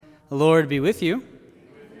The Lord be with you.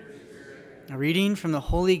 A reading from the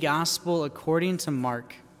Holy Gospel according to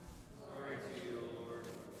Mark. Glory to you, Lord.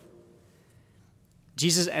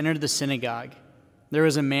 Jesus entered the synagogue. There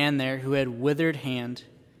was a man there who had withered hand.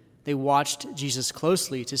 They watched Jesus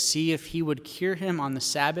closely to see if he would cure him on the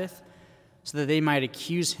Sabbath so that they might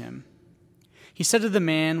accuse him. He said to the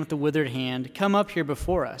man with the withered hand, "Come up here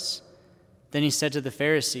before us." Then he said to the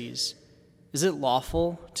Pharisees, "Is it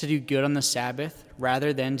lawful to do good on the Sabbath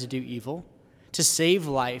rather than to do evil? To save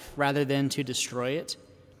life rather than to destroy it?"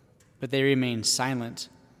 But they remained silent.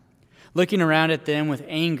 Looking around at them with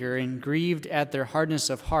anger and grieved at their hardness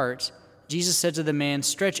of heart, Jesus said to the man,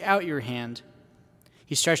 "Stretch out your hand."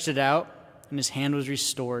 He stretched it out, and his hand was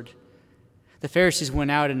restored. The Pharisees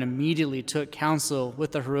went out and immediately took counsel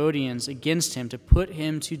with the Herodians against him to put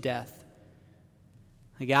him to death.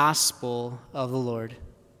 The Gospel of the Lord.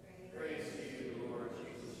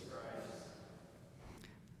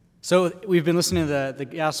 So we've been listening to the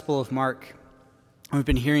Gospel of Mark. We've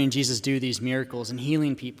been hearing Jesus do these miracles and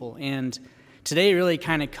healing people. And today it really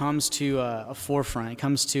kind of comes to a forefront. It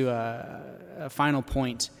comes to a final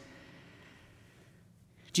point.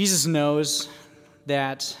 Jesus knows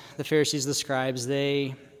that the Pharisees, the scribes,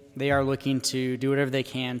 they are looking to do whatever they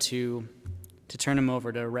can to turn him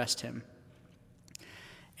over, to arrest him.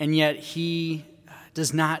 And yet he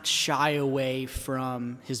does not shy away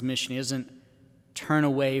from his mission. He doesn't turn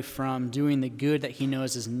away from doing the good that he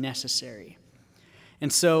knows is necessary.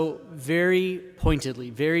 And so very pointedly,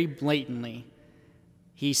 very blatantly,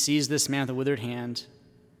 he sees this man with a withered hand.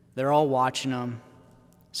 They're all watching him.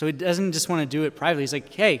 So he doesn't just want to do it privately. He's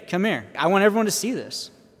like, "Hey, come here. I want everyone to see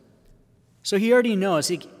this." So he already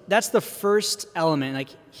knows. That's the first element. Like,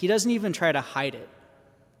 he doesn't even try to hide it.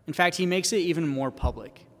 In fact, he makes it even more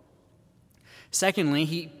public. Secondly,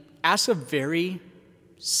 he asks a very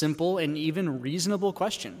simple and even reasonable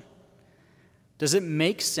question. Does it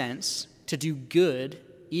make sense to do good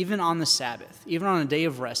even on the Sabbath, even on a day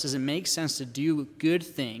of rest? Does it make sense to do a good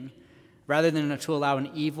thing rather than to allow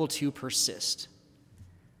an evil to persist?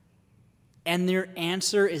 And their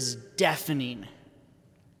answer is deafening.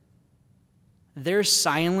 Their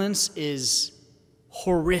silence is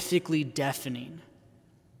horrifically deafening.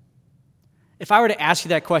 If I were to ask you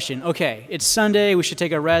that question, okay, it's Sunday, we should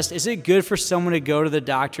take a rest. Is it good for someone to go to the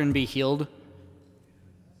doctor and be healed?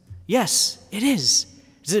 Yes, it is.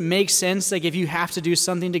 Does it make sense, like, if you have to do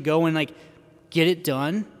something to go and, like, get it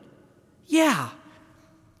done? Yeah.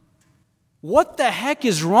 What the heck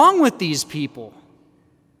is wrong with these people?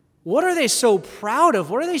 What are they so proud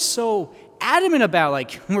of? What are they so adamant about?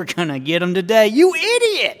 Like, we're going to get them today. You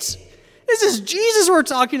idiot! This is Jesus we're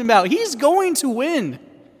talking about. He's going to win.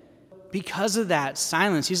 Because of that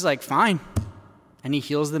silence, he's like, fine. And he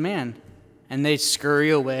heals the man. And they scurry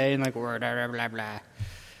away and like, blah, blah, blah, blah.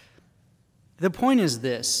 The point is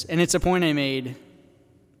this, and it's a point I made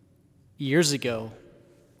years ago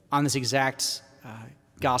on this exact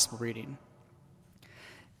gospel reading.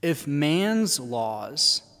 If man's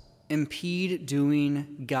laws impede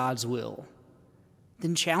doing God's will,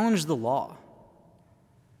 then challenge the law.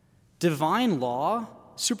 Divine law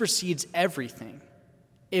supersedes everything.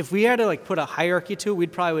 If we had to put a hierarchy to it,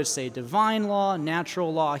 we'd probably would say divine law,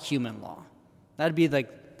 natural law, human law.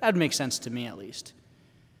 That'd make sense to me at least.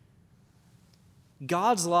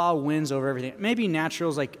 God's law wins over everything. Maybe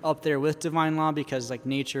natural is up there with divine law because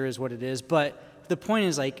nature is what it is. But the point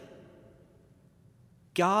is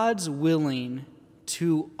God's willing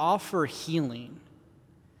to offer healing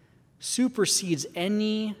supersedes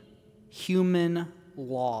any human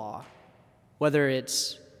law, whether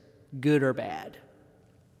it's good or bad.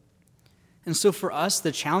 And so for us,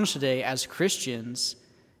 the challenge today as Christians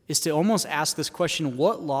is to almost ask this question: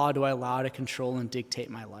 what law do I allow to control and dictate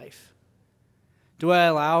my life? Do I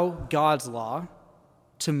allow God's law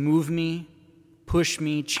to move me, push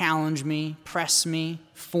me, challenge me, press me,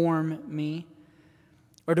 form me?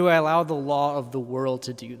 Or do I allow the law of the world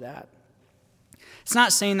to do that? It's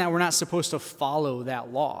not saying that we're not supposed to follow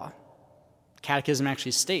that law. Catechism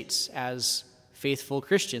actually states, as faithful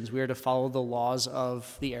Christians, we are to follow the laws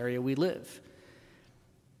of the area we live.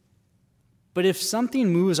 But if something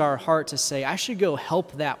moves our heart to say, I should go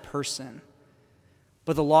help that person,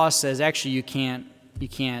 but the law says, actually, you can't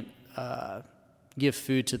give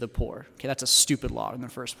food to the poor. Okay, that's a stupid law in the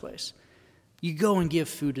first place. You go and give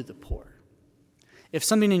food to the poor. If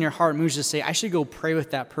something in your heart moves to say, I should go pray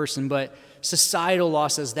with that person, but societal law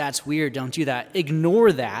says that's weird, don't do that.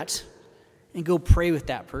 Ignore that and go pray with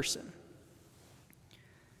that person.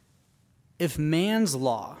 If man's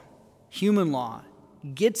law, human law,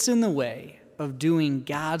 gets in the way of doing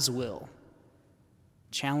God's will,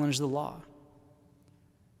 challenge the law.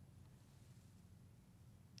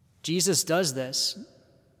 Jesus does this,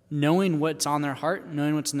 knowing what's on their heart,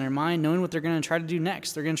 knowing what's in their mind, knowing what they're going to try to do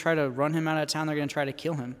next. They're going to try to run him out of town. They're going to try to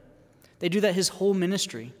kill him. They do that his whole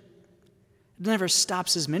ministry. It never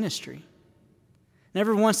stops his ministry.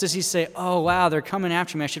 Never once does he say, oh, wow, they're coming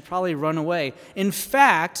after me. I should probably run away. In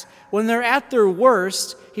fact, when they're at their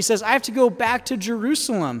worst, he says, I have to go back to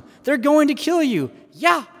Jerusalem. They're going to kill you.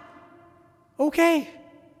 Yeah. Okay.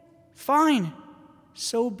 Fine.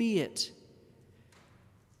 So be it.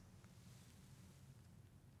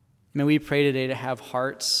 May we pray today to have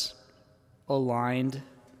hearts aligned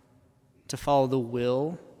to follow the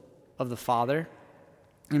will of the Father,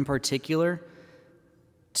 in particular,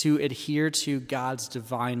 to adhere to God's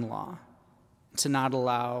divine law, to not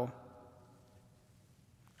allow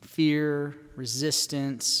fear,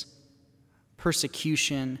 resistance,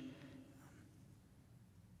 persecution,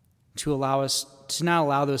 to not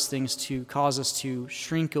allow those things to cause us to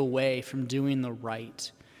shrink away from doing the right.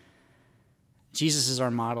 Jesus is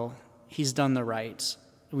our model. He's done the right.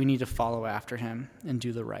 We need to follow after him and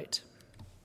do the right.